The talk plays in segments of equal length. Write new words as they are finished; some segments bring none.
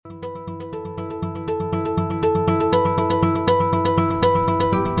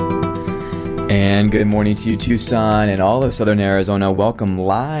And good morning to you, Tucson and all of Southern Arizona. Welcome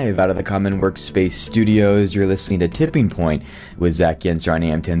live out of the Common Workspace Studios. You're listening to Tipping Point with Zach Yenser on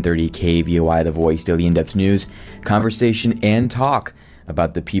AM 1030 KVOI, The Voice, daily in-depth news, conversation, and talk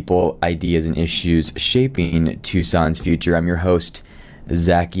about the people, ideas, and issues shaping Tucson's future. I'm your host,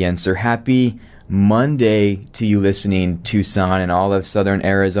 Zach Yenser. Happy Monday to you listening, Tucson and all of Southern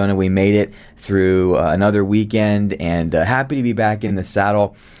Arizona. We made it through another weekend, and happy to be back in the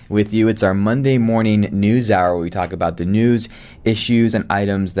saddle with you. It's our Monday morning news hour where we talk about the news, issues, and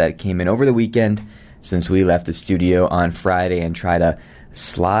items that came in over the weekend since we left the studio on Friday, and try to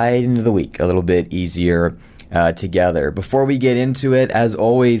slide into the week a little bit easier together. Before we get into it, as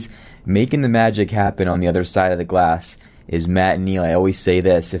always, making the magic happen on the other side of the glass is Matt Neal. I always say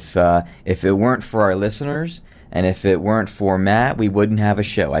this, if it weren't for our listeners and if it weren't for Matt, we wouldn't have a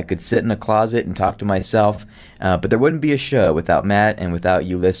show. I could sit in a closet and talk to myself, but there wouldn't be a show without Matt and without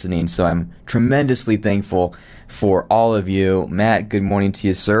you listening. So I'm tremendously thankful for all of you. Matt, good morning to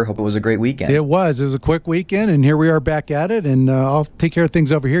you, sir. Hope it was a great weekend. It was a quick weekend, and here we are back at it, and I'll take care of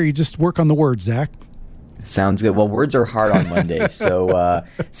things over here. You just work on the words, Zach. Sounds good. Well, words are hard on Monday, so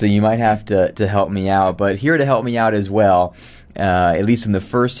you might have to help me out. But here to help me out as well, at least in the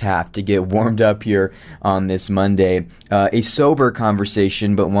first half, to get warmed up here on this Monday, a sober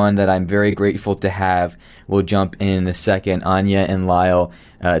conversation, but one that I'm very grateful to have. We'll jump in a second. Anya and Lyle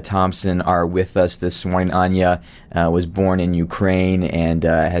Thompson are with us this morning. Anya was born in Ukraine and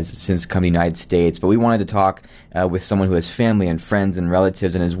has since come to the United States. But we wanted to talk with someone who has family and friends and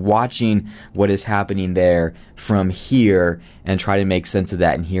relatives and is watching what is happening there from here and try to make sense of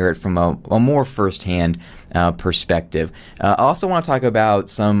that and hear it from a more firsthand perspective. I also want to talk about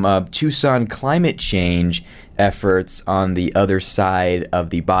some Tucson climate change efforts on the other side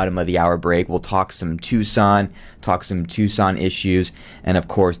of the bottom of the hour break. We'll talk some Tucson issues, and of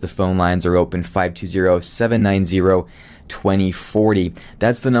course the phone lines are open, 520-790-2040.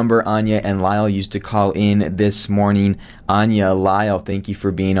 That's the number Anya and Lyle used to call in this morning. Anya, Lyle, thank you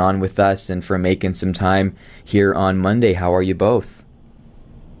for being on with us and for making some time here on Monday. How are you both?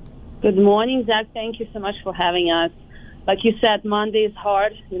 Good morning, Zach. Thank you so much for having us. Like you said, Monday is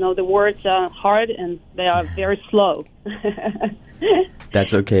hard. You know, the words are hard and they are very slow.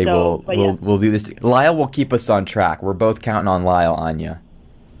 That's okay. So, we'll do this. Lyle will keep us on track. We're both counting on Lyle, Anya.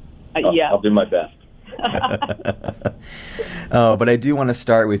 Yeah. I'll do my best. But I do want to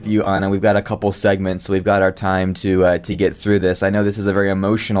start with you, Anna. We've got a couple segments, so we've got our time to get through this. I know this is a very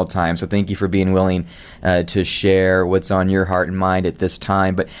emotional time, so thank you for being willing to share what's on your heart and mind at this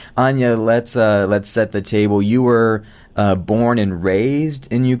time. But Anya, let's set the table. You were born and raised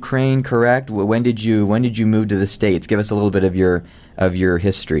in Ukraine, correct? When did you move to the States? Give us a little bit of your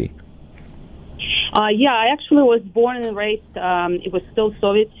history. Yeah, I actually was born and raised, it was still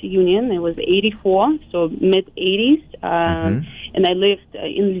Soviet Union. It was 84, so mid-80s, and I lived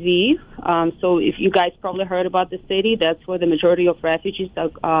in Lviv. So if you guys probably heard about the city, that's where the majority of refugees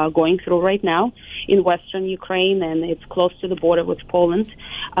are going through right now in western Ukraine, and it's close to the border with Poland.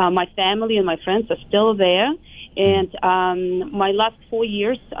 My family and my friends are still there. And my last 4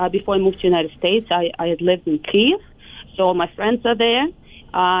 years before I moved to the United States, I had lived in Kyiv, so my friends are there.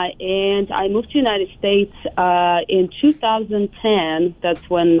 And I moved to the United States in 2010. That's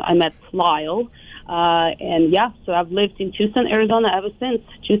when I met Lyle. And yeah, so I've lived in Tucson, Arizona ever since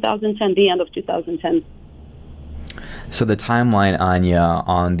 2010, the end of 2010. So the timeline, Anya,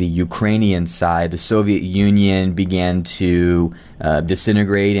 on the Ukrainian side, the Soviet Union began to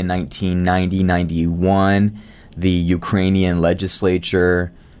disintegrate in 1990-91. The Ukrainian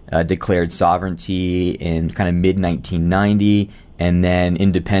legislature declared sovereignty in kind of mid-1990, and then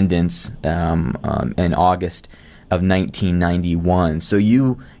independence in August of 1991. So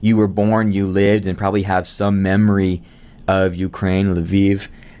you were born, you lived, and probably have some memory of Ukraine, Lviv,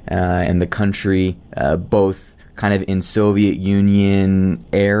 and the country, both kind of in Soviet Union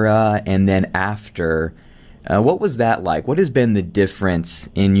era and then after. What was that like? What has been the difference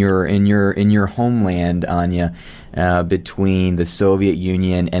in your homeland, Anya, between the Soviet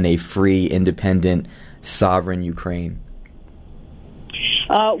Union and a free, independent, sovereign Ukraine?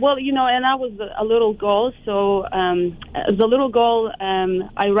 Well, you know, and I was a little girl, so as a little girl,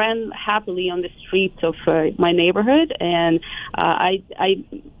 I ran happily on the streets of my neighborhood, and I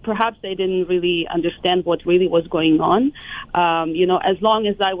perhaps I didn't really understand what really was going on. You know, as long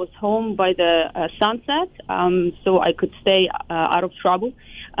as I was home by the sunset, so I could stay out of trouble.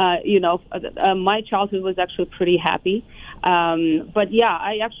 You know, my childhood was actually pretty happy. But yeah,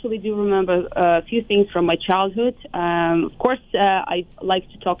 I actually do remember a few things from my childhood. Of course, I like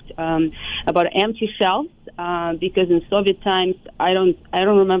to talk about empty shelves. because in Soviet times, I don't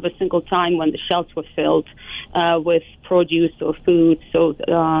remember a single time when the shelves were filled with produce or food. So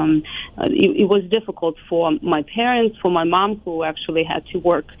it was difficult for my parents, for my mom, who actually had to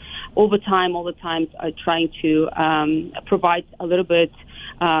work overtime all the time, trying to provide a little bit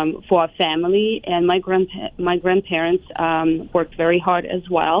for our family, and my grandparents worked very hard as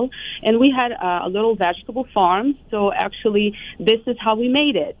well. And we had a little vegetable farm, so actually this is how we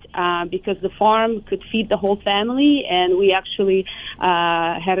made it, because the farm could feed the whole family, and we actually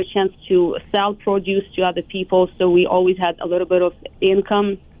had a chance to sell produce to other people, so we always had a little bit of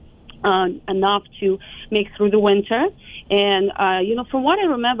income, enough to make through the winter. And, from what I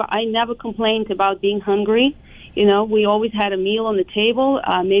remember, I never complained about being hungry. We always had a meal on the table.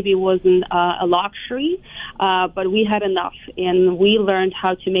 Maybe it wasn't a luxury, but we had enough. And we learned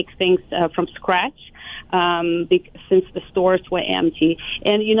how to make things from scratch since the stores were empty.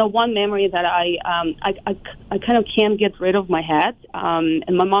 And, one memory that I kind of can't get rid of my head,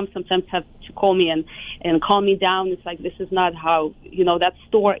 and my mom sometimes has to call me and calm me down. It's like, this is not how, that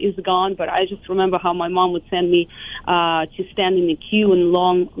store is gone. But I just remember how my mom would send me to stand in the queue in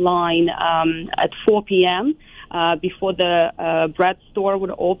long line at 4 p.m., before the bread store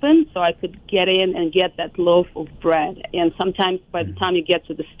would open, so I could get in and get that loaf of bread. And sometimes by the time you get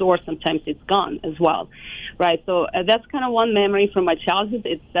to the store, sometimes it's gone as well, right? So that's kind of one memory from my childhood.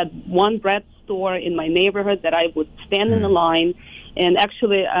 It's that one bread store in my neighborhood that I would stand in the line. And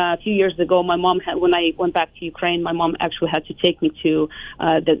actually, a few years ago, my mom when I went back to Ukraine, my mom actually had to take me to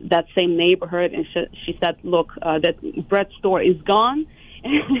that same neighborhood, and she said, "Look, that bread store is gone."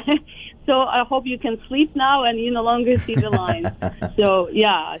 So I hope you can sleep now and you no longer see the lines.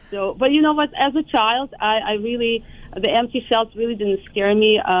 But you know what? As a child, I really, the empty shelves really didn't scare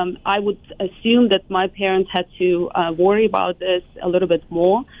me. I would assume that my parents had to worry about this a little bit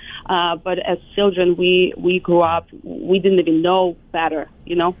more. But as children, we grew up, we didn't even know better,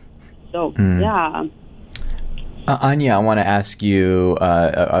 So, yeah. Anya, I want to ask you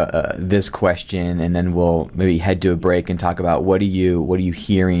this question, and then we'll maybe head to a break and talk about what are you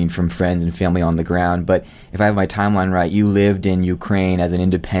hearing from friends and family on the ground. But if I have my timeline right, you lived in Ukraine as an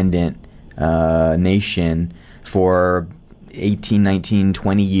independent nation for 18, 19,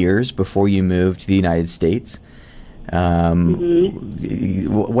 20 years before you moved to the United States.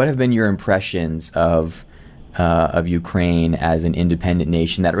 What have been your impressions of Ukraine as an independent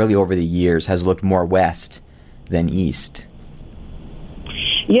nation that really over the years has looked more west than east?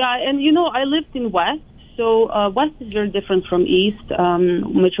 Yeah, and I lived in West, so West is very different from East.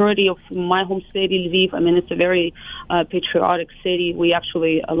 Majority of my home city, Lviv, it's a very patriotic city. We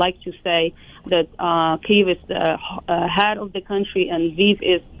actually like to say that Kyiv is the head of the country and Lviv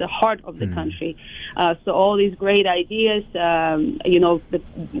is the heart of the country. So all these great ideas, the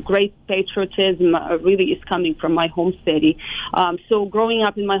great patriotism really is coming from my home city. So growing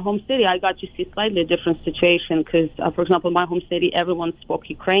up in my home city, I got to see slightly different situation because, for example, my home city, everyone spoke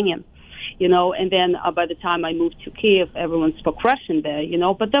Ukrainian. And then by the time I moved to Kyiv, everyone spoke Russian there,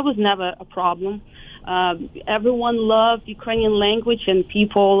 but that was never a problem. Everyone loved Ukrainian language, and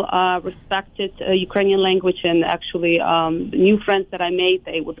people respected Ukrainian language. And actually, the new friends that I made,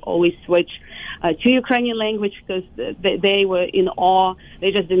 they would always switch to Ukrainian language because they were in awe.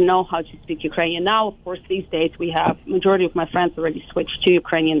 They just didn't know how to speak Ukrainian. Now, of course, these days we have majority of my friends already switched to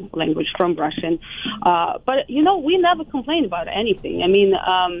Ukrainian language from Russian. But we never complained about anything.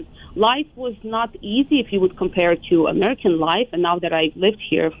 Life was not easy if you would compare it to American life. And now that I've lived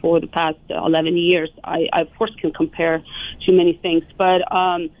here for the past 11 years, I of course can compare to many things. But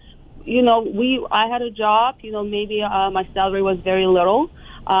I had a job. Maybe my salary was very little,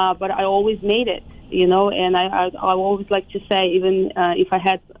 but I always made it. And I always like to say, even if I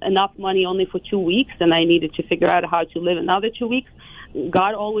had enough money only for 2 weeks, and I needed to figure out how to live another 2 weeks,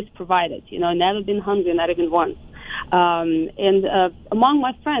 God always provided. Never been hungry, not even once. And among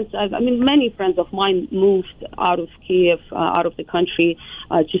my friends, many friends of mine moved out of Kyiv, out of the country,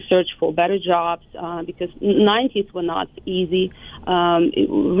 to search for better jobs, because 90s were not easy.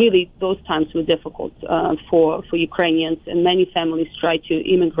 Really, those times were difficult for Ukrainians, and many families tried to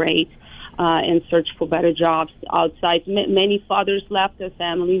immigrate and search for better jobs outside. Many fathers left their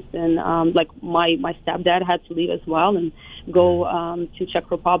families, and like my stepdad had to leave as well and go to Czech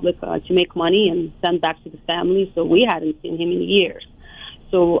Republic to make money and send back to the family. So we hadn't seen him in years.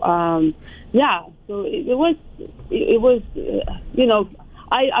 So so it was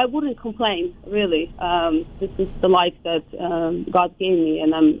I wouldn't complain, really. This is the life that God gave me,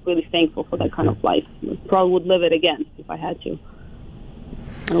 and I'm really thankful for that kind of life. Probably would live it again if I had to.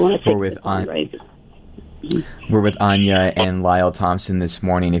 I don't want to take this on, right? We're with Anya and Lyle Thompson this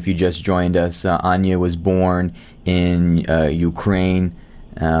morning. If you just joined us, Anya was born in Ukraine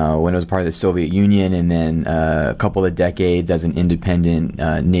when it was part of the Soviet Union, and then a couple of decades as an independent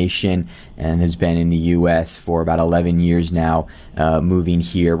nation, and has been in the U.S. for about 11 years now, moving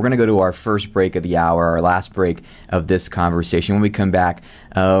here. We're going to go to our first break of the hour, our last break of this conversation. When we come back,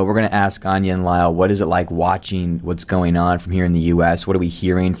 we're going to ask Anya and Lyle, what is it like watching what's going on from here in the U.S.? What are we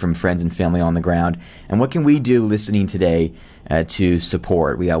hearing from friends and family on the ground? And what can we do listening today to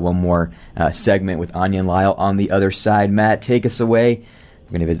support? We got one more segment with Anya and Lyle on the other side. Matt, take us away.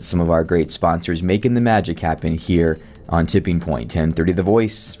 We're going to visit some of our great sponsors making the magic happen here on Tipping Point. 1030 The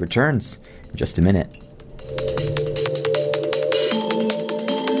Voice returns in just a minute.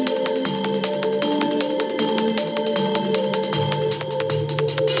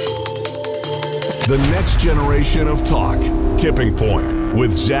 The next generation of talk. Tipping Point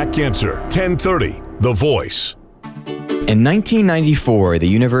with Zach Genser. 1030 The Voice. In 1994, the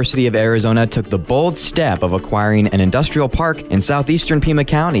University of Arizona took the bold step of acquiring an industrial park in southeastern Pima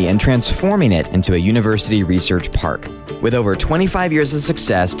County and transforming it into a university research park. With over 25 years of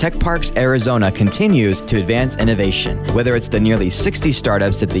success, Tech Parks Arizona continues to advance innovation. Whether it's the nearly 60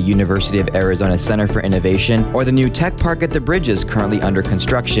 startups at the University of Arizona Center for Innovation or the new Tech Park at the Bridges currently under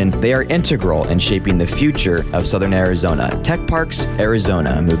construction, they are integral in shaping the future of Southern Arizona. Tech Parks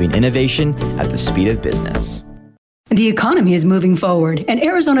Arizona, moving innovation at the speed of business. The economy is moving forward, and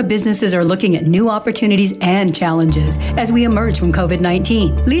Arizona businesses are looking at new opportunities and challenges as we emerge from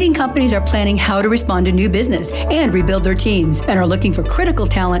COVID-19. Leading companies are planning how to respond to new business and rebuild their teams and are looking for critical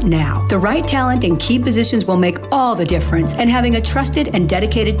talent now. The right talent in key positions will make all the difference, and having a trusted and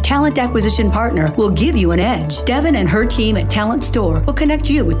dedicated talent acquisition partner will give you an edge. Devin and her team at Talent Store will connect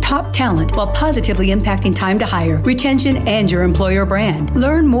you with top talent while positively impacting time to hire, retention, and your employer brand.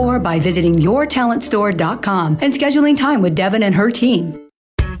 Learn more by visiting yourtalentstore.com and schedule time with Devin and her team.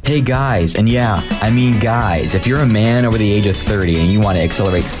 Hey guys, and yeah, I mean guys, if you're a man over the age of 30 and you want to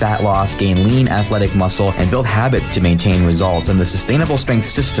accelerate fat loss, gain lean athletic muscle, and build habits to maintain results, and the Sustainable Strength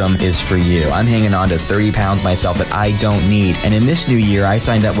System is for you. I'm hanging on to 30 pounds myself that I don't need, and in this new year, I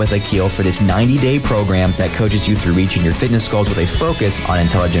signed up with Akil for this 90-day program that coaches you through reaching your fitness goals with a focus on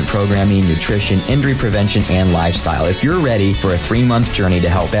intelligent programming, nutrition, injury prevention, and lifestyle. If you're ready for a 3-month journey to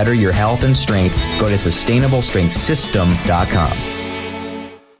help better your health and strength, go to sustainablestrengthsystem.com.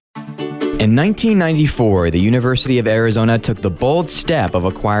 In 1994, the University of Arizona took the bold step of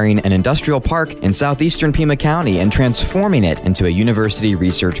acquiring an industrial park in southeastern Pima County and transforming it into a university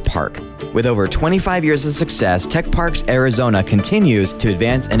research park. With over 25 years of success, Tech Parks Arizona continues to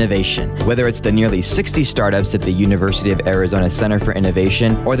advance innovation. Whether it's the nearly 60 startups at the University of Arizona Center for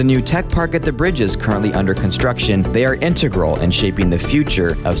Innovation or the new Tech Park at the Bridges currently under construction, they are integral in shaping the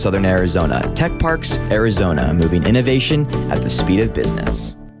future of Southern Arizona. Tech Parks Arizona, moving innovation at the speed of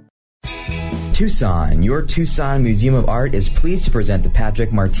business. Tucson. Your Tucson Museum of Art is pleased to present the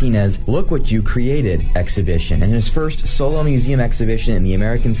Patrick Martinez Look What You Created exhibition. In his first solo museum exhibition in the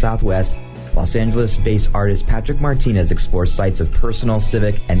American Southwest, Los Angeles-based artist Patrick Martinez explores sites of personal,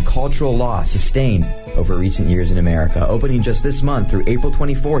 civic, and cultural loss sustained over recent years in America. Opening just this month through April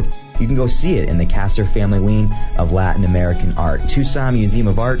 24th, you can go see it in the Kasser Family Wing of Latin American Art.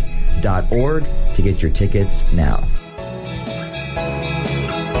 TucsonMuseumofArt.org to get your tickets now.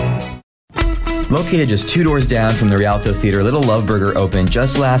 Located just 2 doors down from the Rialto Theater, Little Love Burger opened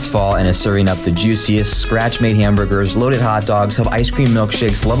just last fall and is serving up the juiciest scratch-made hamburgers, loaded hot dogs, ice cream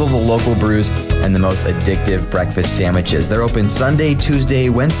milkshakes, lovable local brews, and the most addictive breakfast sandwiches. They're open Sunday, Tuesday,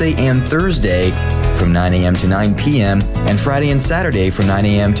 Wednesday, and Thursday from 9 a.m. to 9 p.m. and Friday and Saturday from 9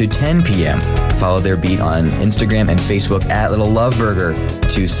 a.m. to 10 p.m. Follow their beat on Instagram and Facebook at Little Love Burger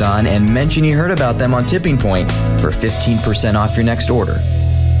Tucson and mention you heard about them on Tipping Point for 15% off your next order.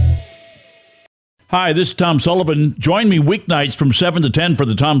 Hi, this is Tom Sullivan. Join me weeknights from 7 to 10 for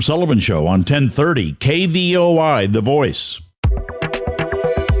the Tom Sullivan Show on 1030 KVOI, The Voice.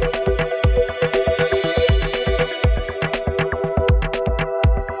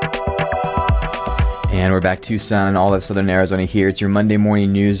 And we're back, Tucson, all of Southern Arizona here. It's your Monday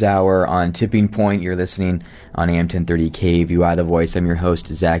morning news hour on Tipping Point. You're listening on AM 1030 KVOI, The Voice. I'm your host,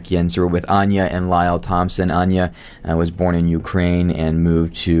 Zach Genser. We're with Anya and Lyle Thompson. Anya was born in Ukraine and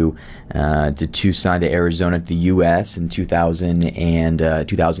moved to Tucson, to Arizona, to the U.S. in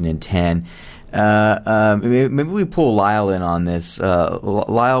 2010. Maybe we pull Lyle in on this.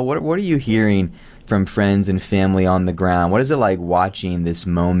 Lyle, what are you hearing from friends and family on the ground? What is it like watching this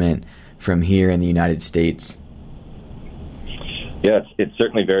moment from here in the United States? Yeah, it's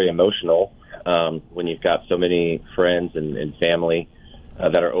certainly very emotional when you've got so many friends and family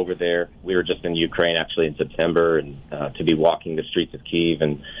that are over there. We were just in Ukraine actually in September, and to be walking the streets of Kyiv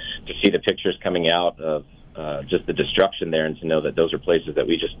and to see the pictures coming out of just the destruction there, and to know that those are places that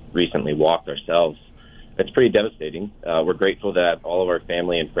we just recently walked ourselves, it's pretty devastating. We're grateful that all of our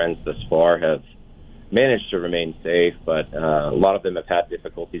family and friends thus far have managed to remain safe, but a lot of them have had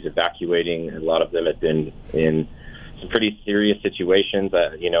difficulties evacuating. A lot of them have been in some pretty serious situations.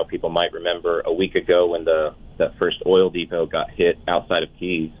 People might remember a week ago when that first oil depot got hit outside of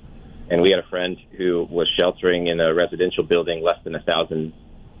Kyiv, and we had a friend who was sheltering in a residential building less than 1,000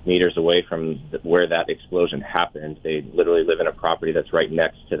 meters away from where that explosion happened. They literally live in a property that's right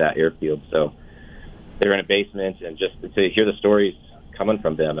next to that airfield, so they're in a basement, and just to hear the stories coming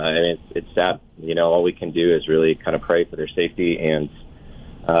from them, I mean, it's sad. All we can do is really kind of pray for their safety, and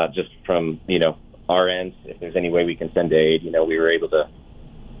just from our end, if there's any way we can send aid, we were able to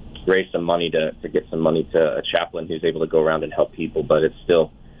raise some money to get some money to a chaplain who's able to go around and help people. But it's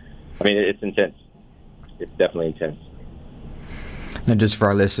still, it's intense. It's definitely intense. Now, just for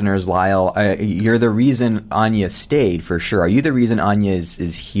our listeners, Lyle, you're the reason Anya stayed, for sure. Are you the reason Anya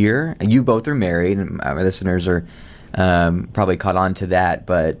is here? You both are married, and our listeners are probably caught on to that.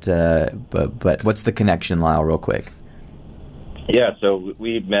 But what's the connection, Lyle, real quick? Yeah, so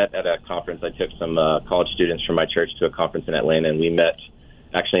we met at a conference. I took some college students from my church to a conference in Atlanta, and we met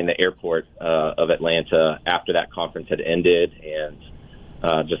actually in the airport of Atlanta after that conference had ended, and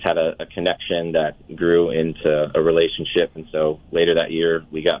just had a connection that grew into a relationship. And so later that year,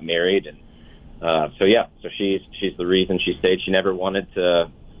 we got married. And so she's the reason she stayed. She never wanted to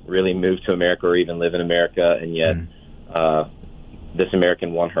really move to America or even live in America, and yet this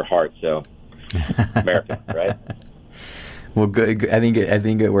American won her heart. So America, right? Well, good. I think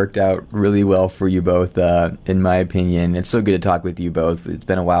it worked out really well for you both, in my opinion. It's so good to talk with you both. It's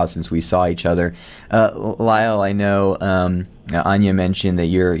been a while since we saw each other. Lyle, I know Anya mentioned that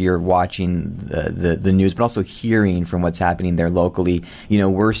you're watching the news, but also hearing from what's happening there locally.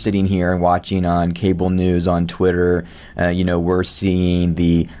 We're sitting here and watching on cable news, on Twitter. We're seeing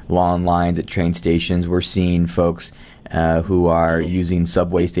the long lines at train stations. We're seeing folks who are using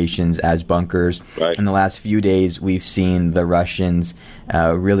subway stations as bunkers. Right. In the last few days, we've seen the Russians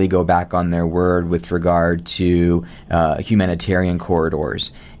really go back on their word with regard to humanitarian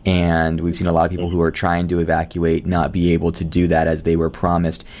corridors. And we've seen a lot of people who are trying to evacuate not be able to do that as they were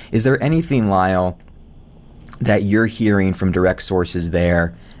promised. Is there anything, Lyle, that you're hearing from direct sources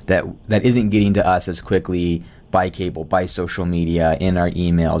there that isn't getting to us as quickly by cable, by social media, in our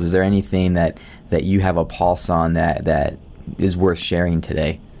emails? Is there anything that you have a pulse on that is worth sharing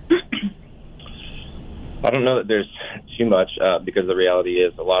today? I don't know that there's too much because the reality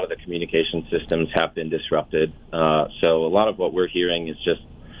is a lot of the communication systems have been disrupted. So a lot of what we're hearing is just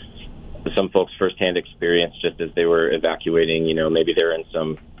some folks' firsthand experience just as they were evacuating. Maybe they're in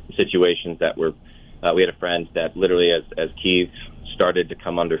some situations that were we had a friend that literally as Kyiv started to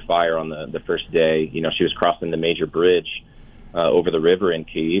come under fire on the first day, she was crossing the major bridge over the river in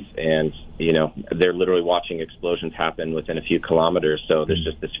Kyiv, and they're literally watching explosions happen within a few kilometers. So there's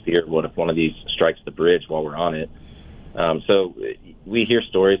just this fear: what if one of these strikes the bridge while we're on it? So we hear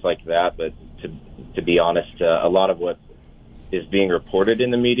stories like that, but to be honest, a lot of what is being reported in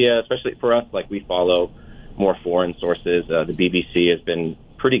the media, especially for us, like we follow more foreign sources. The BBC has been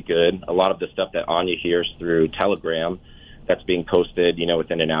pretty good. A lot of the stuff that Anya hears through Telegram, that's being posted,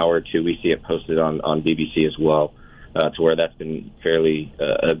 within an hour or two. We see it posted on BBC as well, to where that's been fairly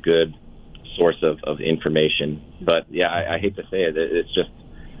a good source of information. But yeah, I hate to say it,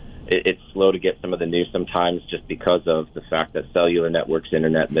 it's slow to get some of the news sometimes, just because of the fact that cellular networks,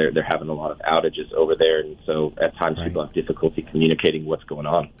 internet, they're having a lot of outages over there, and so at times people have difficulty communicating what's going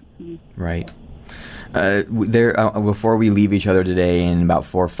on. Right. Before we leave each other today, in about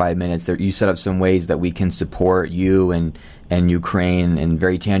 4 or 5 minutes, you set up some ways that we can support you and Ukraine in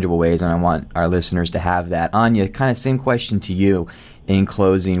very tangible ways, and I want our listeners to have that. Anya, kind of same question to you in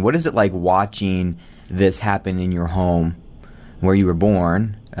closing. What is it like watching this happen in your home, where you were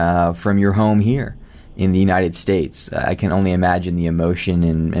born, from your home here in the United States? I can only imagine the emotion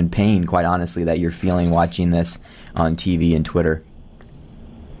and pain, quite honestly, that you're feeling watching this on TV and Twitter.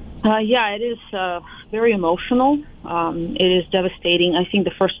 It is very emotional. It is devastating. I think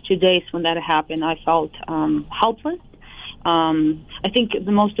the first 2 days when that happened, I felt helpless. I think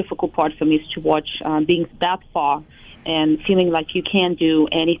the most difficult part for me is to watch being that far and feeling like you can't do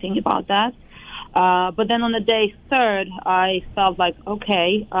anything about that. But then on the day third, I felt like,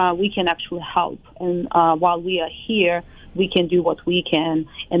 okay, we can actually help. And while we are here, we can do what we can,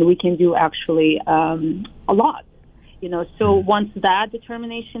 and we can do actually a lot. So once that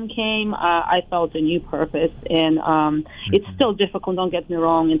determination came, I felt a new purpose. And it's still difficult, don't get me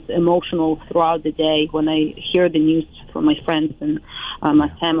wrong. It's emotional throughout the day when I hear the news from my friends and my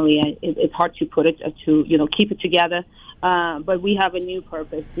family. It's hard to put it, to keep it together. But we have a new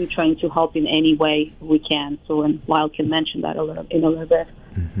purpose. We're trying to help in any way we can. So, and Lyle can mention that a little bit.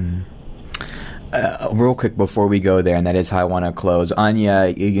 Mm-hmm. Real quick before we go there, and that is how I want to close.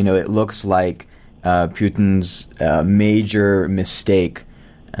 Anya, it looks like Putin's major mistake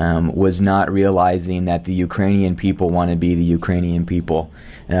was not realizing that the Ukrainian people want to be the Ukrainian people,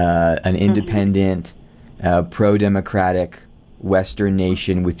 an independent, pro-democratic Western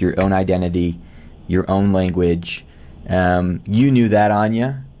nation with your own identity, your own language. You knew that,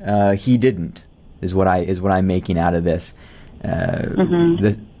 Anya. He didn't. Is what I'm making out of this.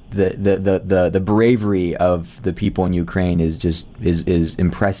 The bravery of the people in Ukraine is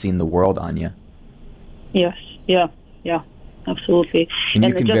impressing the world, Anya. Yes. Yeah. Absolutely. And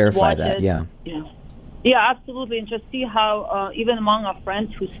you can verify that. Yeah, absolutely. And just see how even among our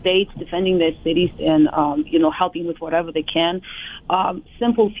friends who stayed defending their cities and helping with whatever they can,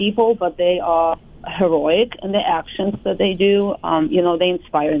 simple people, but they are heroic in the actions that they do. They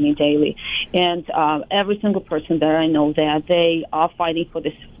inspire me daily. And every single person there, I know that they are fighting for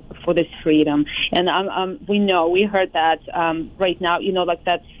this freedom. And we heard that right now, like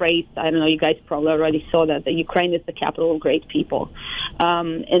that phrase, I don't know, you guys probably already saw that Ukraine is the capital of great people.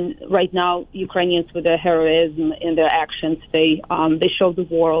 And right now, Ukrainians, with their heroism and their actions, they show the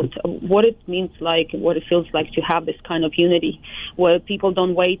world what it means like, what it feels like to have this kind of unity, where people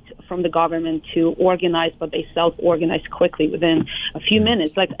don't wait from the government to organize, but they self-organize quickly within a few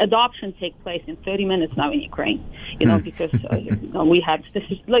minutes. Like adoption takes place in 30 minutes now in Ukraine, because we have, this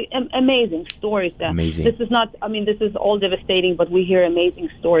is like amazing stories. Amazing. This is not, this is all devastating, but we hear amazing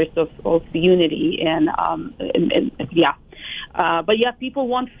stories of unity and but people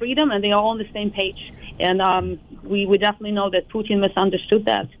want freedom, and they are all on the same page. And we definitely know that Putin misunderstood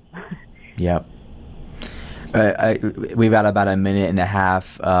that. Yep. We've got about a minute and a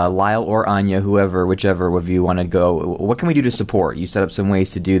half. Lyle or Anya, whichever of you want to go, what can we do to support? You set up some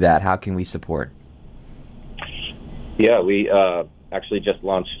ways to do that. How can we support? Yeah, we actually just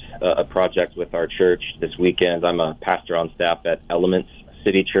launched a project with our church this weekend. I'm a pastor on staff at Elements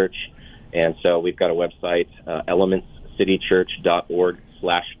City Church, and so we've got a website,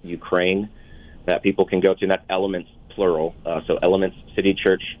 elementscitychurch.org/Ukraine, that people can go to, and that's Elements plural, so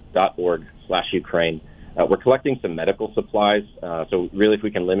elementscitychurch.org/Ukraine. We're collecting some medical supplies, so really if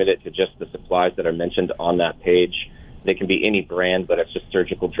we can limit it to just the supplies that are mentioned on that page. They can be any brand, but it's just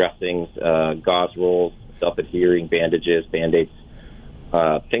surgical dressings, gauze rolls, self-adhering bandages, Band-Aids,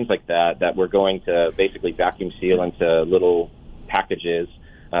 things like that we're going to basically vacuum seal into little packages.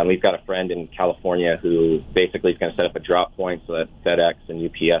 We've got a friend in California who basically is going to set up a drop point so that FedEx and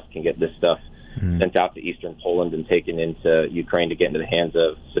UPS can get this stuff sent out to eastern Poland and taken into Ukraine to get into the hands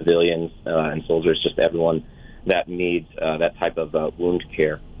of civilians and soldiers, just everyone that needs that type of wound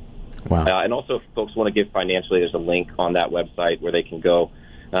care. Wow. And also, if folks want to give financially, there's a link on that website where they can go.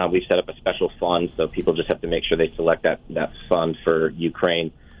 We've set up a special fund, so people just have to make sure they select that fund for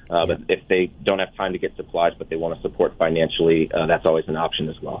Ukraine. But if they don't have time to get supplies, but they want to support financially, that's always an option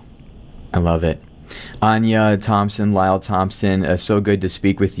as well. I love it. Anya Thompson, Lyle Thompson, so good to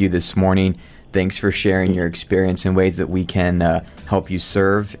speak with you this morning. Thanks for sharing your experience in ways that we can help you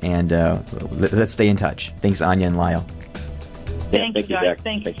serve, and let's stay in touch. Thanks, Anya and Lyle. Thank you, guys.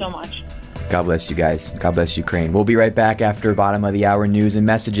 Thank you so much. God bless you guys. God bless Ukraine. We'll be right back after bottom of the hour news and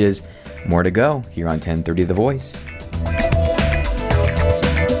messages. More to go here on 1030 The Voice.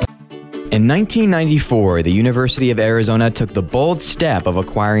 In 1994, the University of Arizona took the bold step of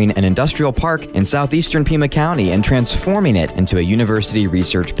acquiring an industrial park in southeastern Pima County and transforming it into a university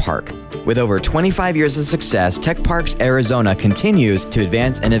research park. With over 25 years of success, Tech Parks Arizona continues to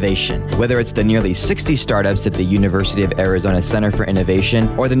advance innovation. Whether it's the nearly 60 startups at the University of Arizona Center for Innovation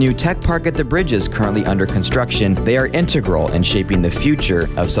or the new Tech Park at the Bridges currently under construction, they are integral in shaping the future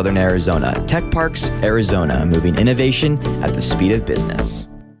of Southern Arizona. Tech Parks Arizona, moving innovation at the speed of business.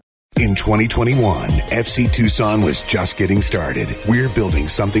 In 2021, FC Tucson was just getting started. We're building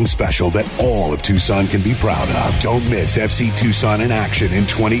something special that all of Tucson can be proud of. Don't miss FC Tucson in action in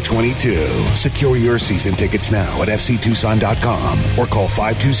 2022. Secure your season tickets now at fctucson.com or call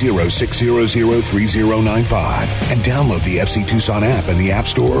 520-600-3095 and download the FC Tucson app in the App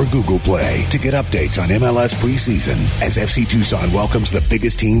Store or Google Play to get updates on MLS preseason as FC Tucson welcomes the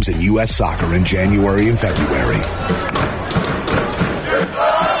biggest teams in U.S. soccer in January and February.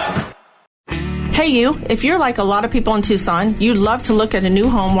 Hey you, if you're like a lot of people in Tucson, you'd love to look at a new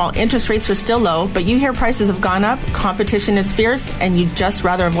home while interest rates are still low, but you hear prices have gone up, competition is fierce, and you'd just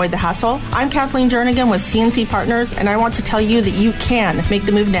rather avoid the hassle. I'm Kathleen Jernigan with CNC Partners, and I want to tell you that you can make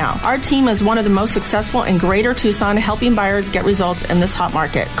the move now. Our team is one of the most successful in Greater Tucson, helping buyers get results in this hot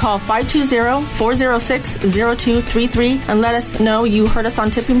market. Call 520-406-0233 and let us know you heard us on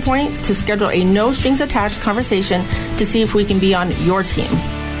Tipping Point to schedule a no-strings-attached conversation to see if we can be on your team.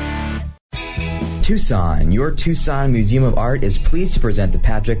 Tucson, your Tucson Museum of Art is pleased to present the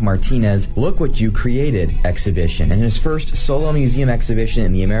Patrick Martinez Look What You Created exhibition. In his first solo museum exhibition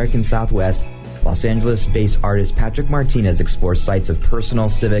in the American Southwest, Los Angeles-based artist Patrick Martinez explores sites of personal,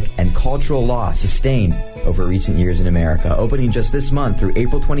 civic, and cultural loss sustained over recent years in America. Opening just this month through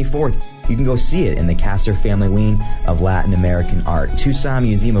April 24th, you can go see it in the Kasser Family Wing of Latin American Art.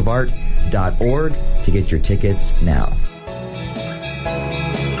 TucsonMuseumofArt.org to get your tickets now.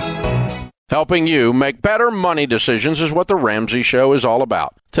 Helping you make better money decisions is what The Ramsey Show is all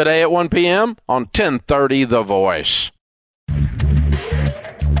about. Today at 1 p.m. on 1030 The Voice.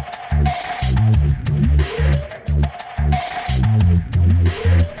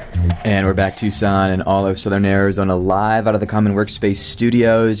 And we're back, Tucson and all of Southern Arizona, live out of the Common Workspace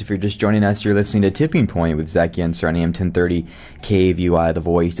studios. If you're just joining us, you're listening to Tipping Point with Zach Yenser on AM 1030 KVUI, The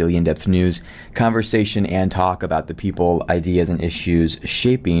Voice, daily in-depth news, conversation, and talk about the people, ideas, and issues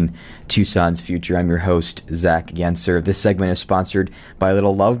shaping Tucson's future. I'm your host, Zach Yenser. This segment is sponsored by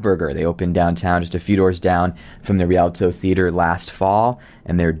Little Love Burger. They opened downtown, just a few doors down from the Rialto Theater last fall,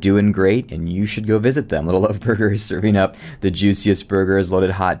 and they're doing great, and you should go visit them. Little Love Burger is serving up the juiciest burgers,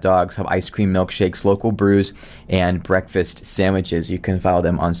 loaded hot dogs, ice cream milkshakes, local brews, and breakfast sandwiches. You can follow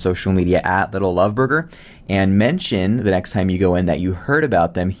them on social media at Little Love Burger and mention the next time you go in that you heard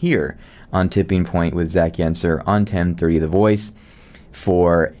about them here on Tipping Point with Zach Yenser on 1030 The Voice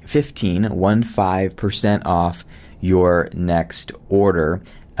for 15% off your next order.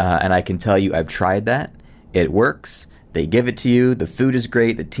 And I can tell you I've tried that. It works. They give it to you. The food is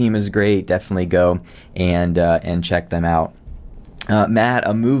great. The team is great. Definitely go and check them out. Matt,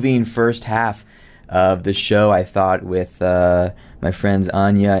 a moving first half of the show, I thought, with my friends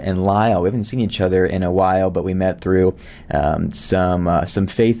Anya and Lyle. We haven't seen each other in a while, but we met through some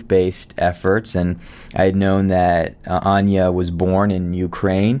faith-based efforts, and I had known that Anya was born in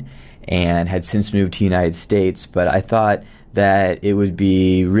Ukraine and had since moved to the United States, but I thought that it would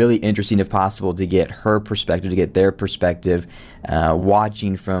be really interesting, if possible, to get her perspective, to get their perspective,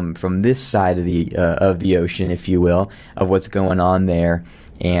 watching from this side of the ocean, if you will, of what's going on there.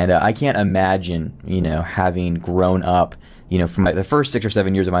 And I can't imagine, having grown up, from the first 6 or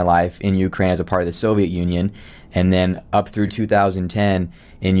 7 years of my life in Ukraine as a part of the Soviet Union, and then up through 2010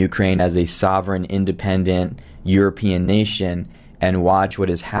 in Ukraine as a sovereign, independent European nation, and watch what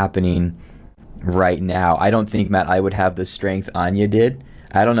is happening right now. I don't think, Matt, I would have the strength Anya did.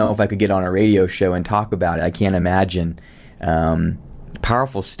 I don't know if I could get on a radio show and talk about it. I can't imagine.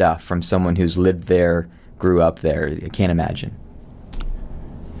 Powerful stuff from someone who's lived there, grew up there. I can't imagine.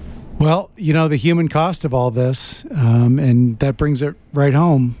 Well, the human cost of all this, and that brings it right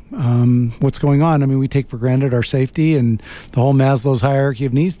home. What's going on? I mean, we take for granted our safety and the whole Maslow's hierarchy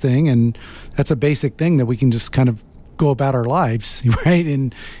of needs thing, and that's a basic thing that we can just kind of go about our lives, right,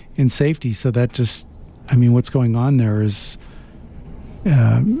 in safety. So that just, what's going on there is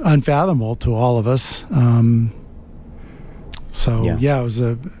unfathomable to all of us. It was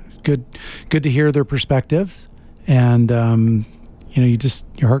a good to hear their perspectives, and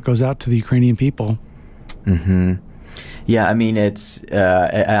your heart goes out to the Ukrainian people. Mm-hmm. Yeah, it's.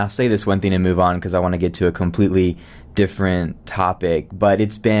 I'll say this one thing and move on because I want to get to a completely different topic. But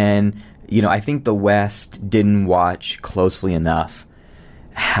it's been, I think the West didn't watch closely enough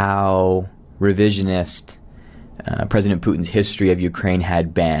how revisionist President Putin's history of Ukraine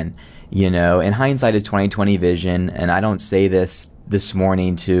had been. In hindsight is 20/20 vision, and I don't say this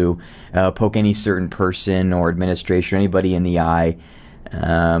morning to poke any certain person or administration or anybody in the eye,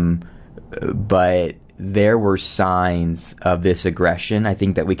 but there were signs of this aggression, I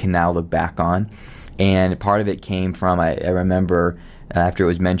think, that we can now look back on. And part of it came from, I remember after it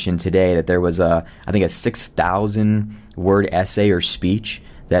was mentioned today, that there was I think a 6,000-word essay or speech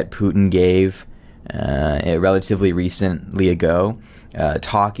that Putin gave relatively recently ago,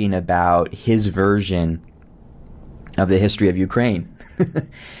 talking about his version of the history of Ukraine.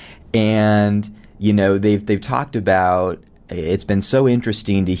 And, they've talked about, it's been so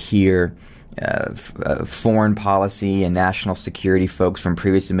interesting to hear foreign policy and national security folks from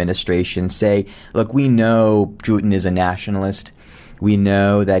previous administrations say, look, we know Putin is a nationalist. We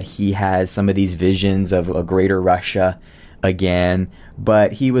know that he has some of these visions of a greater Russia again,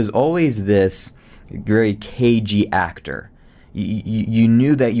 but he was always this very cagey actor. You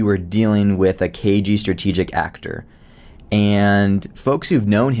knew that you were dealing with a cagey strategic actor. And folks who've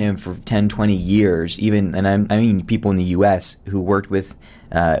known him for 10, 20 years, even, and I mean people in the U.S. who worked with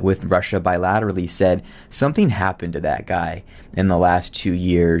Russia bilaterally, said something happened to that guy in the last 2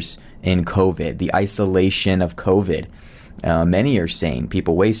 years in COVID, the isolation of COVID. Many are saying,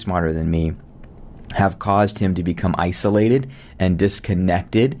 people way smarter than me, have caused him to become isolated and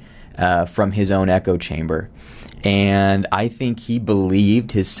disconnected from his own echo chamber. And I think he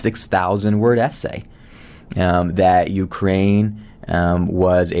believed his 6,000-word essay that Ukraine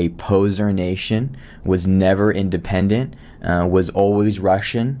was a poser nation, was never independent, was always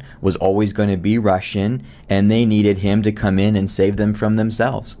Russian, was always going to be Russian, and they needed him to come in and save them from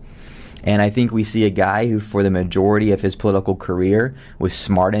themselves. And I think we see a guy who, for the majority of his political career, was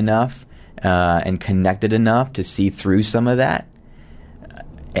smart enough and connected enough to see through some of that,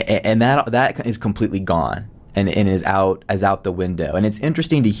 and that is completely gone and is out the window. And it's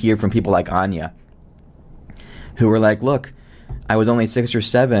interesting to hear from people like Anya, who were like, look, I was only 6 or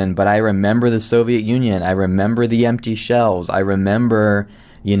 7, but I remember the Soviet Union. I remember the empty shelves. I remember,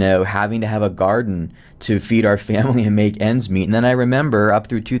 having to have a garden to feed our family and make ends meet. And then I remember up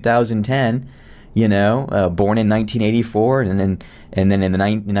through 2010, born in 1984, and then in the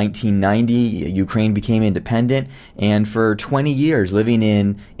 1990, Ukraine became independent. And for 20 years, living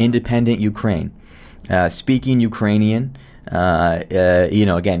in independent Ukraine, speaking Ukrainian.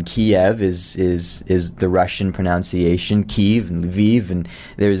 Again, Kiev is the Russian pronunciation, Kyiv and Lviv, and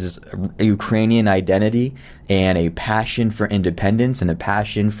there's a Ukrainian identity and a passion for independence and a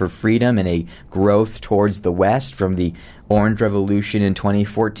passion for freedom and a growth towards the West from the Orange Revolution in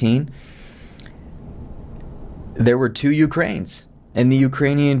 2014. There were 2 Ukraines, and the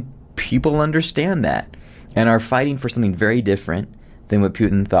Ukrainian people understand that and are fighting for something very different than what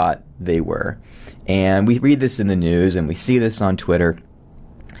Putin thought they were. And we read this in the news and we see this on Twitter.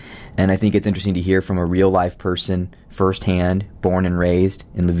 And I think it's interesting to hear from a real life person firsthand, born and raised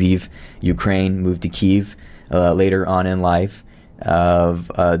in Lviv, Ukraine, moved to Kyiv later on in life.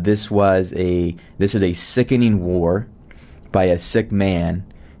 This is a sickening war by a sick man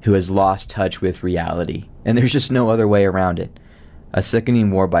who has lost touch with reality. And there's just no other way around it. A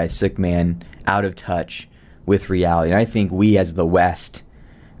sickening war by a sick man out of touch with reality. And I think we as the West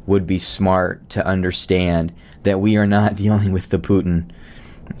would be smart to understand that we are not dealing with the Putin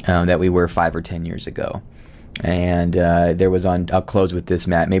that we were 5 or 10 years ago. And I'll close with this,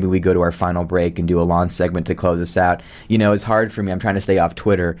 Matt. Maybe we go to our final break and do a long segment to close us out. It's hard for me. I'm trying to stay off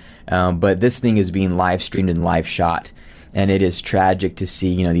Twitter. But this thing is being live streamed and live shot. And it is tragic to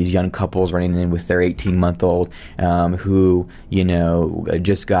see, these young couples running in with their 18-month-old who,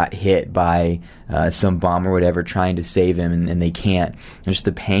 just got hit by some bomb or whatever trying to save him, and they can't. And just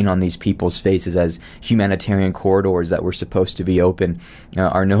the pain on these people's faces as humanitarian corridors that were supposed to be open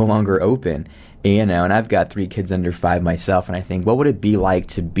are no longer open. And I've got 3 kids under 5 myself, and I think, what would it be like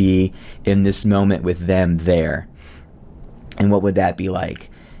to be in this moment with them there? And what would that be like?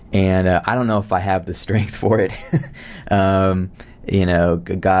 And I don't know if I have the strength for it. God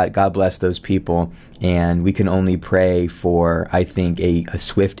bless those people. And we can only pray for, I think, a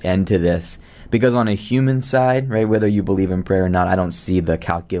swift end to this. Because on a human side, right, whether you believe in prayer or not, I don't see the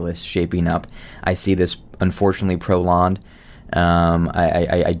calculus shaping up. I see this, unfortunately, prolonged.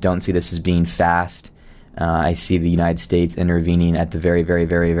 I don't see this as being fast. I see the United States intervening at the very, very,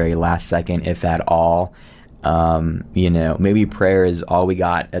 very, very last second, if at all. Maybe prayer is all we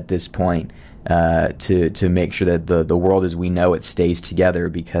got at this point to make sure that the world as we know it stays together,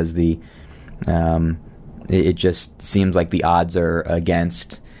 because it just seems like the odds are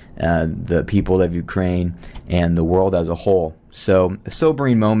against the people of Ukraine and the world as a whole. So a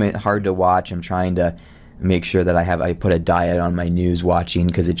sobering moment, hard to watch. I'm trying to make sure that I put a diet on my news watching,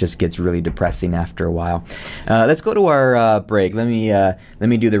 because it just gets really depressing after a while. Let's go to our break. Let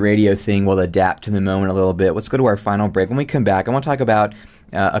me do the radio thing. We'll adapt to the moment a little bit. Let's go to our final break. When we come back, I want to talk about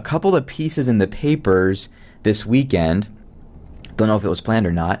a couple of pieces in the papers this weekend. Don't know if it was planned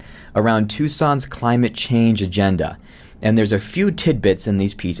or not, around Tucson's climate change agenda. And there's a few tidbits in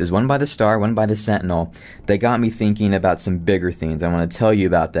these pieces, one by the Star, one by the Sentinel, that got me thinking about some bigger things. I want to tell you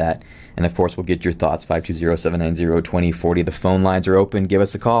about that. And, of course, we'll get your thoughts, 520-790-2040. The phone lines are open. Give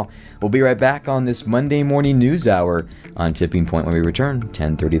us a call. We'll be right back on this Monday morning news hour on Tipping Point when we return,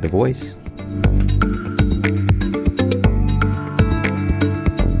 1030 The Voice.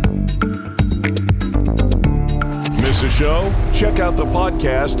 Miss a show? Check out the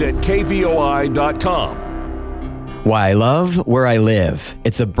podcast at kvoi.com. Why I love where I live.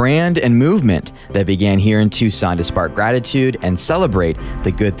 It's a brand and movement that began here in Tucson to spark gratitude and celebrate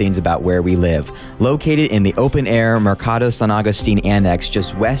the good things about where we live. Located in the open-air Mercado San Agustin Annex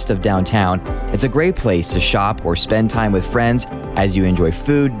just west of downtown, it's a great place to shop or spend time with friends as you enjoy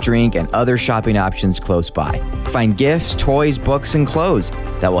food, drink, and other shopping options close by. Find gifts, toys, books, and clothes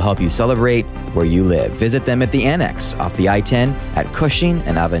that will help you celebrate where you live. Visit them at the Annex off the I-10 at Cushing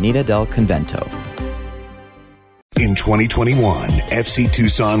and Avenida del Convento. In 2021, FC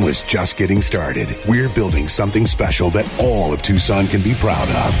Tucson was just getting started. We're building something special that all of Tucson can be proud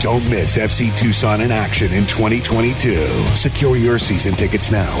of. Don't miss FC Tucson in action in 2022. Secure your season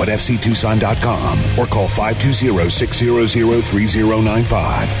tickets now at fctucson.com or call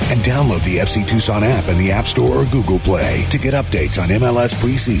 520-600-3095 and download the FC Tucson app in the App Store or Google Play to get updates on MLS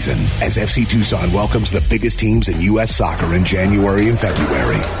preseason as FC Tucson welcomes the biggest teams in U.S. soccer in January and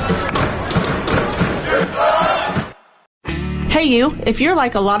February. Hey you, if you're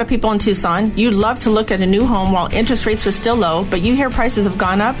like a lot of people in Tucson, you'd love to look at a new home while interest rates are still low, but you hear prices have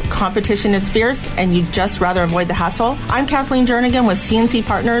gone up, competition is fierce, and you'd just rather avoid the hassle. I'm Kathleen Jernigan with CNC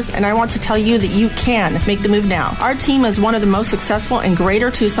Partners, and I want to tell you that you can make the move now. Our team is one of the most successful in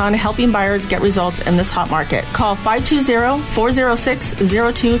Greater Tucson, helping buyers get results in this hot market. Call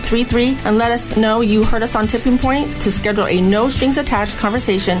 520-406-0233 and let us know you heard us on Tipping Point to schedule a no-strings-attached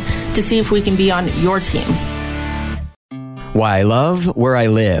conversation to see if we can be on your team. Why I love where I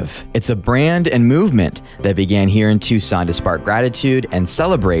live. It's a brand and movement that began here in Tucson to spark gratitude and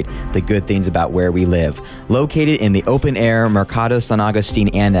celebrate the good things about where we live. Located in the open-air Mercado San Agustin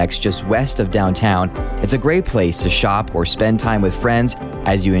Annex just west of downtown, it's a great place to shop or spend time with friends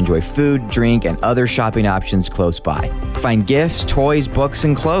as you enjoy food, drink, and other shopping options close by. Find gifts, toys, books,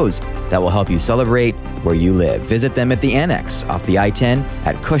 and clothes that will help you celebrate where you live. Visit them at the Annex off the I-10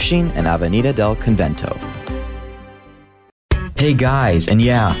 at Cushing and Avenida del Convento. Hey guys, and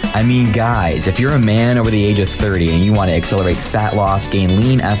yeah, I mean guys, if you're a man over the age of 30 and you want to accelerate fat loss, gain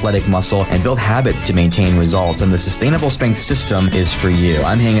lean athletic muscle, and build habits to maintain results, then the Sustainable Strength System is for you.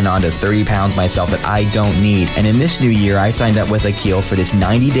 I'm hanging on to 30 pounds myself that I don't need, and in this new year, I signed up with Akil for this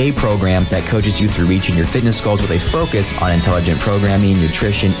 90-day program that coaches you through reaching your fitness goals with a focus on intelligent programming,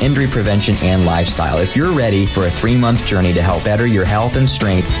 nutrition, injury prevention, and lifestyle. If you're ready for a 3-month journey to help better your health and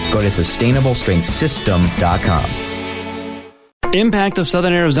strength, go to sustainablestrengthsystem.com. Impact of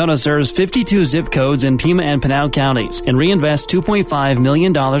Southern Arizona serves 52 zip codes in Pima and Pinal counties and reinvests $2.5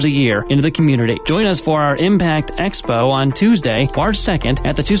 million a year into the community. Join us for our Impact Expo on Tuesday, March 2nd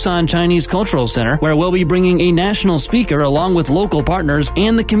at the Tucson Chinese Cultural Center, where we'll be bringing a national speaker along with local partners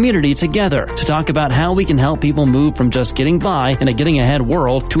and the community together to talk about how we can help people move from just getting by in a getting ahead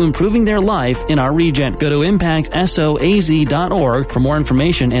world to improving their life in our region. Go to impactsoaz.org for more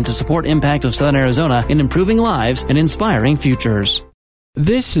information and to support Impact of Southern Arizona in improving lives and inspiring futures.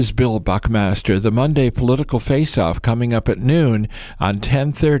 This is Bill Buckmaster, the Monday Political Face-Off, coming up at noon on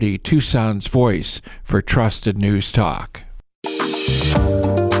 1030 Tucson's Voice for Trusted News Talk.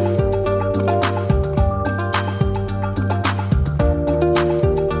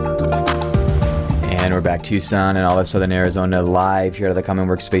 And we're back, Tucson and all of Southern Arizona, live here at the Common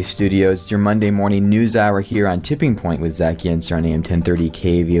Workspace Studios. It's your Monday morning news hour here on Tipping Point with Zach Yenser on AM 1030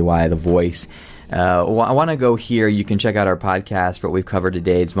 KVOI, The Voice. I want to go here. You can check out our podcast for what we've covered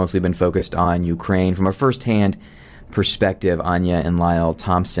today. It's mostly been focused on Ukraine from a first-hand perspective, Anya and Lyle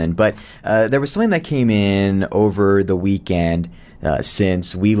Thompson. But there was something that came in over the weekend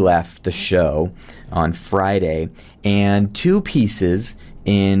since we left the show on Friday, and two pieces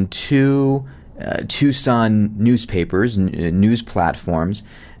in two Tucson newspapers, news platforms,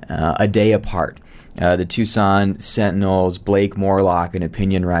 a day apart. The Tucson Sentinel's Blake Morlock, an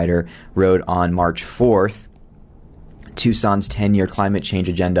opinion writer, wrote on March 4th, Tucson's 10-year climate change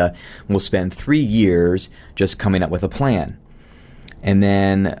agenda will spend 3 years just coming up with a plan. And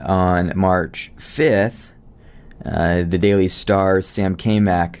then on March 5th, the Daily Star's Sam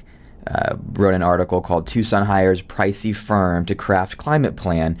Kamak wrote an article called Tucson Hires Pricey Firm to Craft Climate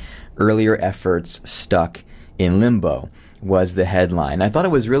Plan, Earlier Efforts Stuck in Limbo, was the headline. I thought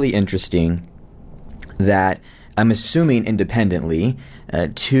it was really interesting that, I'm assuming independently,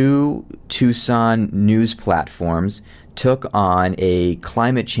 two Tucson news platforms took on a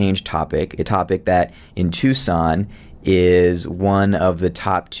climate change topic, a topic that in Tucson is one of the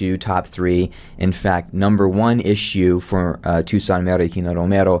top 2, top 3, in fact, number 1 issue for Tucson Mayor Regina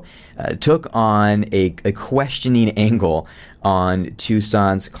Romero, took on a questioning angle on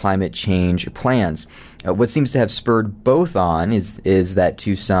Tucson's climate change plans. What seems to have spurred both on is that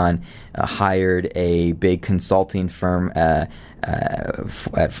Tucson hired a big consulting firm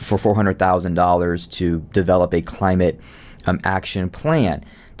for $400,000 to develop a climate action plan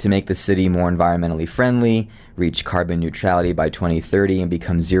to make the city more environmentally friendly, reach carbon neutrality by 2030, and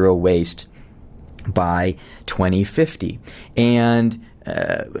become zero waste by 2050. And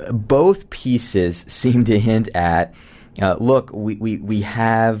both pieces seem to hint at, look, we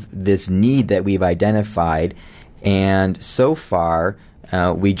have this need that we've identified, and so far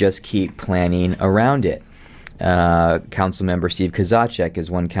we just keep planning around it. Councilmember Steve Kozachek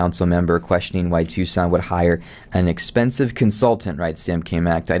is one council member questioning why Tucson would hire an expensive consultant, writes Sam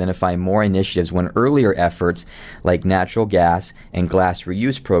Kamak, to identify more initiatives when earlier efforts like natural gas and glass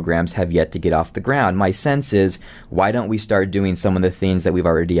reuse programs have yet to get off the ground. My sense is, why don't we start doing some of the things that we've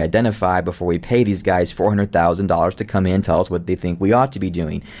already identified before we pay these guys $400,000 to come in and tell us what they think we ought to be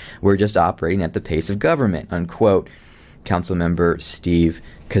doing? We're just operating at the pace of government, unquote. Councilmember Steve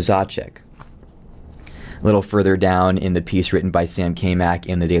Kozachek. A little further down in the piece written by Sam Kamak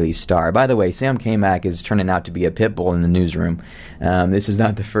in the Daily Star. By the way, Sam Kamak is turning out to be a pit bull in the newsroom. This is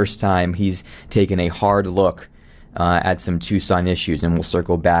not the first time he's taken a hard look at some Tucson issues, and we'll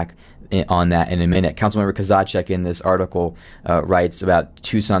circle back on that in a minute. Councilmember Kozachek in this article writes about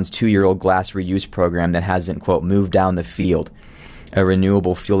Tucson's 2-year-old glass reuse program that hasn't, quote, moved down the field, a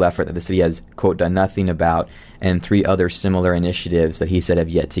renewable fuel effort that the city has, quote, done nothing about, and 3 other similar initiatives that he said have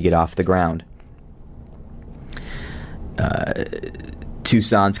yet to get off the ground.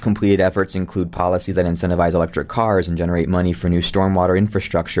 Tucson's completed efforts include policies that incentivize electric cars and generate money for new stormwater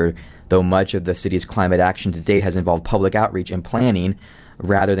infrastructure, though much of the city's climate action to date has involved public outreach and planning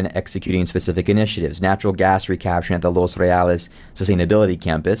rather than executing specific initiatives. Natural gas recapture at the Los Reales Sustainability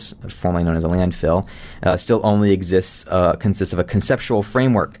Campus, formerly known as a landfill, still only consists of a conceptual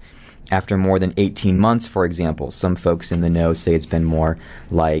framework. After more than 18 months, for example, some folks in the know say it's been more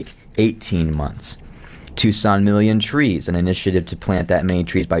like 18 months. Tucson Million Trees, an initiative to plant that many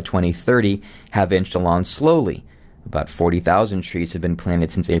trees by 2030, have inched along slowly. About 40,000 trees have been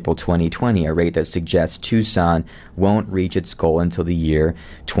planted since April 2020, a rate that suggests Tucson won't reach its goal until the year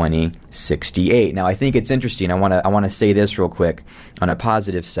 2068. Now, I think it's interesting. I want to say this real quick. On a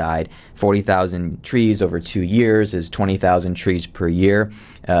positive side, 40,000 trees over 2 years is 20,000 trees per year.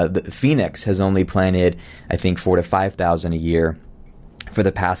 Phoenix has only planted, I think, 4,000 to 5,000 a year for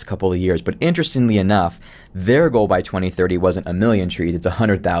the past couple of years. But interestingly enough, their goal by 2030 wasn't 1 million trees, it's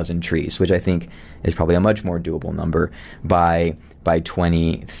 100,000 trees, which I think is probably a much more doable number by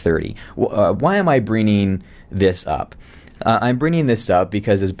 2030. Why am I bringing this up? I'm bringing this up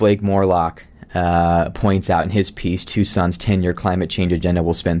because, as Blake Morlock points out in his piece, Tucson's 10-year climate change agenda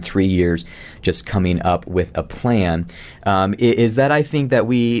will spend 3 years just coming up with a plan, is that I think that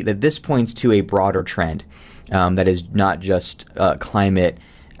this points to a broader trend. That is not just climate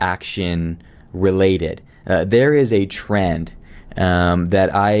action related. There is a trend that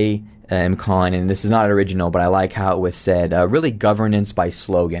I am calling, and this is not original, but I like how it was said, really governance by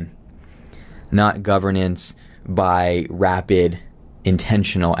slogan, not governance by rapid,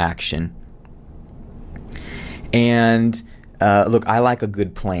 intentional action. And look, I like a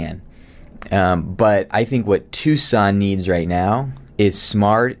good plan, but I think what Tucson needs right now is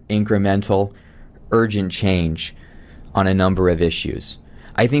smart, incremental, urgent change on a number of issues.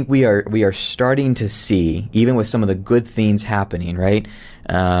 I think we are starting to see, even with some of the good things happening, right?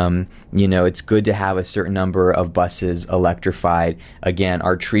 It's good to have a certain number of buses electrified. Again,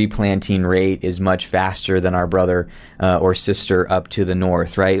 our tree planting rate is much faster than our brother or sister up to the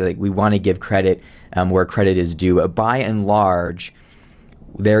north, right? Like, we want to give credit where credit is due. By and large,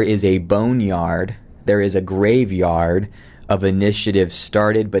 there is a boneyard, there is a graveyard of initiatives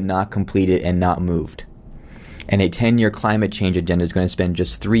started but not completed and not moved. And a 10-year climate change agenda is going to spend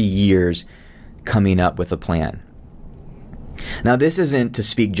just 3 years coming up with a plan. Now, this isn't to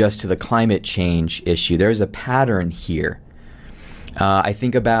speak just to the climate change issue. There's a pattern here. I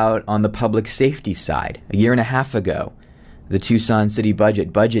think about on the public safety side. A year and a half ago, the Tucson city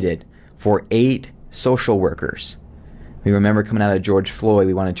budgeted for 8 social workers. We remember coming out of George Floyd,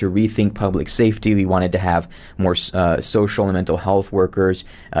 we wanted to rethink public safety. We wanted to have more social and mental health workers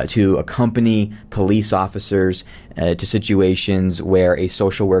to accompany police officers to situations where a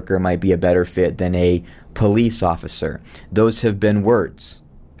social worker might be a better fit than a police officer. Those have been words.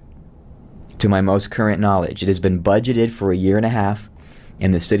 To my most current knowledge, it has been budgeted for a year and a half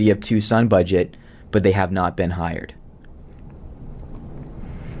in the city of Tucson budget, but they have not been hired.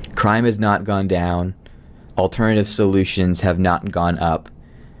 Crime has not gone down. Alternative solutions have not gone up.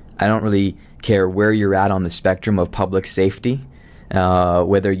 I don't really care where you're at on the spectrum of public safety,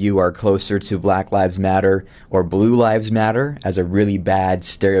 whether you are closer to Black Lives Matter or Blue Lives Matter as a really bad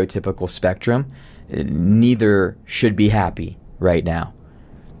stereotypical spectrum. Neither should be happy right now.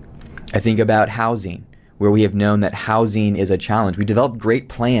 I think about housing, where we have known that housing is a challenge. We developed great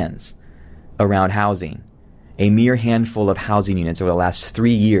plans around housing. A mere handful of housing units over the last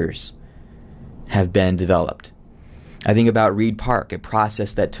 3 years have been developed. I think about Reed Park, a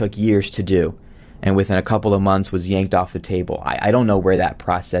process that took years to do, and within a couple of months was yanked off the table. I don't know where that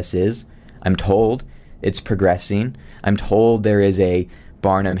process is. I'm told it's progressing. I'm told there is a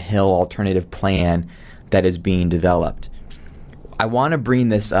Barnum Hill alternative plan that is being developed. I want to bring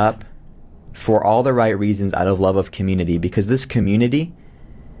this up for all the right reasons out of love of community, because this community,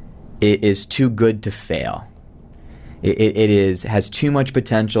 it is too good to fail. It has too much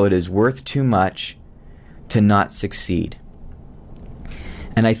potential. It is worth too much to not succeed.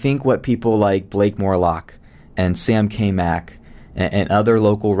 And I think what people like Blake Morlock and Sam Kamak and other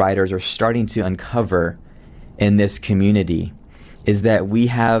local writers are starting to uncover in this community is that we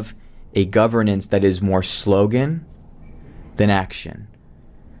have a governance that is more slogan than action.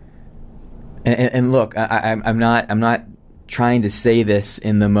 And look, I'm not trying to say this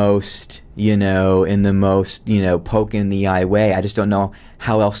in the most poke in the eye way. I just don't know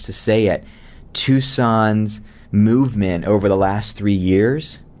how else to say it. Tucson's movement over the last 3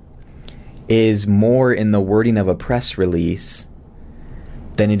 years is more in the wording of a press release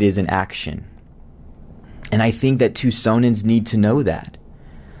than it is in action. And I think that Tucsonans need to know that.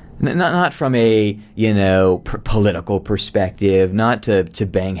 Not from a, political perspective, not to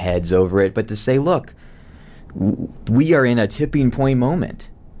bang heads over it, but to say, look, we are in a tipping point moment.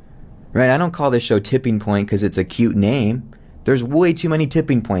 Right? I don't call this show Tipping Point because it's a cute name. There's way too many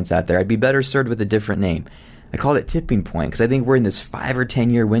tipping points out there. I'd be better served with a different name. I call it Tipping Point because I think we're in this 5 or 10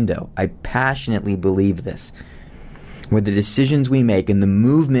 year window. I passionately believe this, where the decisions we make and the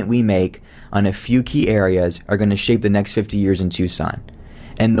movement we make on a few key areas are going to shape the next 50 years in Tucson.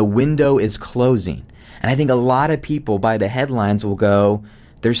 And the window is closing. And I think a lot of people by the headlines will go,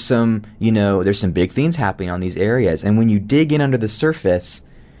 there's some big things happening on these areas. And when you dig in under the surface,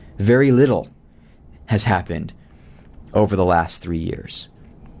 very little has happened over the last 3 years.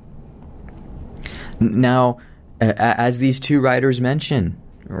 Now, as these two writers mention,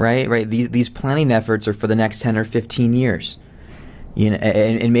 right, these planning efforts are for the next 10 or 15 years.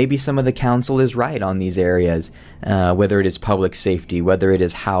 And maybe some of the council is right on these areas, whether it is public safety, whether it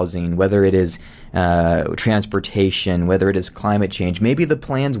is housing, whether it is transportation, whether it is climate change. Maybe the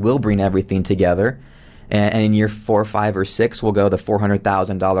plans will bring everything together, and in year 4, 5, or 6, we'll go, the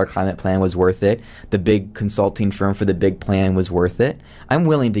 $400,000 climate plan was worth it. The big consulting firm for the big plan was worth it. I'm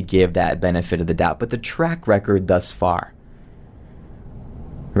willing to give that benefit of the doubt, but the track record thus far,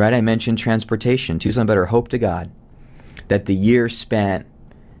 right? I mentioned transportation. Tucson better hope to God that the year spent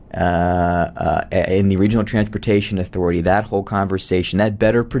in the Regional Transportation Authority, that whole conversation, that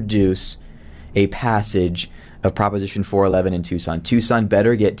better produce a passage of Proposition 411 in Tucson. Tucson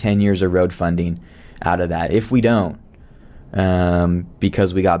better get 10 years of road funding out of that. If we don't,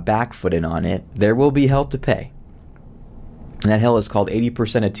 because we got back-footed on it, there will be hell to pay. And that hell is called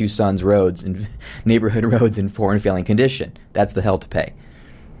 80% of Tucson's roads and neighborhood roads in poor and failing condition. That's the hell to pay.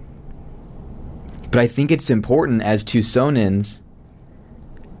 But I think it's important as Tucsonans,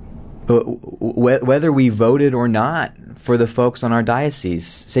 whether we voted or not for the folks on our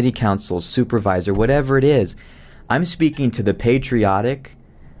diocese, city council, supervisor, whatever it is, I'm speaking to the patriotic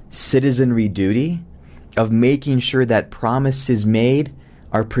citizenry duty of making sure that promises made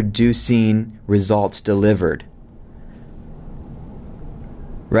are producing results delivered.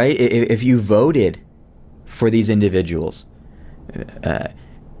 Right? If you voted for these individuals,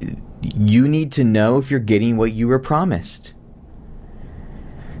 you need to know if you're getting what you were promised.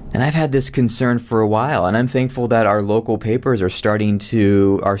 And I've had this concern for a while, and I'm thankful that our local papers are starting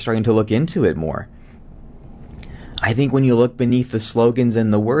to look into it more. I think when you look beneath the slogans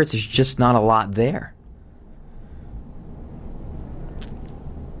and the words, there's just not a lot there.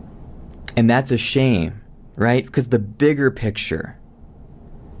 And that's a shame, right? Because the bigger picture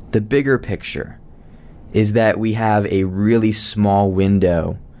is that we have a really small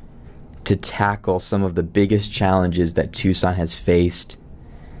window to tackle some of the biggest challenges that Tucson has faced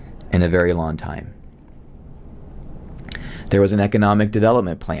in a very long time. There was an economic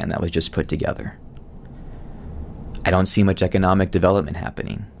development plan that was just put together. I don't see much economic development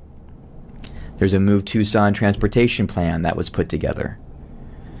happening. There's a Move Tucson transportation plan that was put together.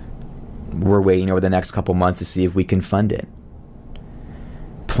 We're waiting over the next couple months to see if we can fund it.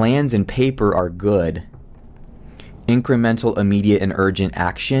 Plans and paper are good. Incremental, immediate, and urgent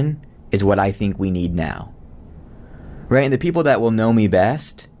action is what I think we need now. Right? And the people that will know me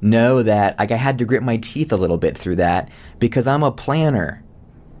best know that I had to grit my teeth a little bit through that because I'm a planner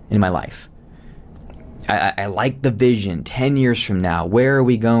in my life. I like the vision. 10 years from now, where are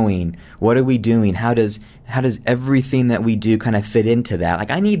we going? What are we doing? How does everything that we do kind of fit into that?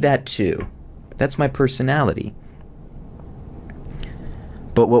 Like, I need that too. That's my personality.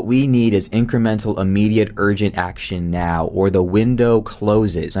 But what we need is incremental, immediate, urgent action now, or the window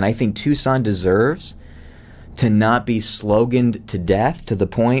closes. And I think Tucson deserves to not be sloganed to death to the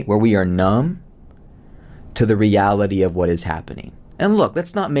point where we are numb to the reality of what is happening. And look,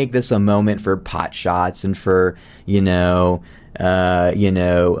 let's not make this a moment for pot shots and for,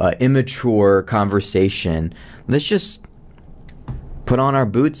 immature conversation. Let's just put on our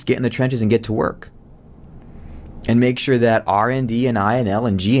boots, get in the trenches, and get to work. And make sure that R&D and I and L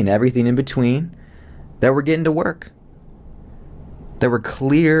and G and everything in between, that we're getting to work. That we're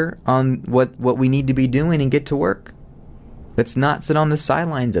clear on what we need to be doing and get to work. Let's not sit on the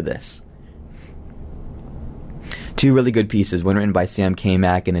sidelines of this. Two really good pieces, one written by Sam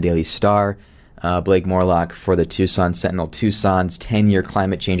Kamak in the Daily Star, Blake Morlock for the Tucson Sentinel. Tucson's 10-year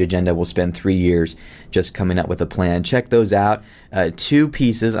climate change agenda will spend 3 years just coming up with a plan. Check those out. Two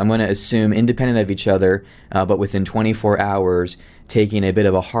pieces, I'm going to assume independent of each other, but within 24 hours, taking a bit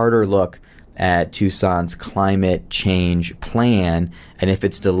of a harder look at Tucson's climate change plan and if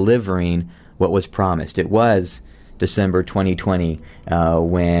it's delivering what was promised. It was December 2020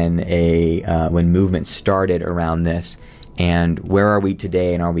 when movement started around this. And where are we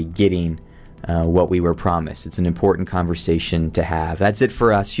today, and are we getting what we were promised? It's an important conversation to have. That's it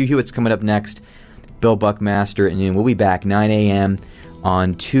for us. Hugh Hewitt's coming up next. Bill Buckmaster at noon. We'll be back 9 a.m.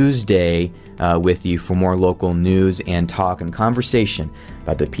 on Tuesday with you for more local news and talk and conversation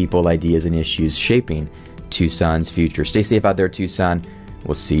about the people, ideas, and issues shaping Tucson's future. Stay safe out there, Tucson.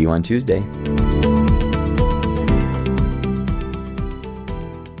 We'll see you on Tuesday.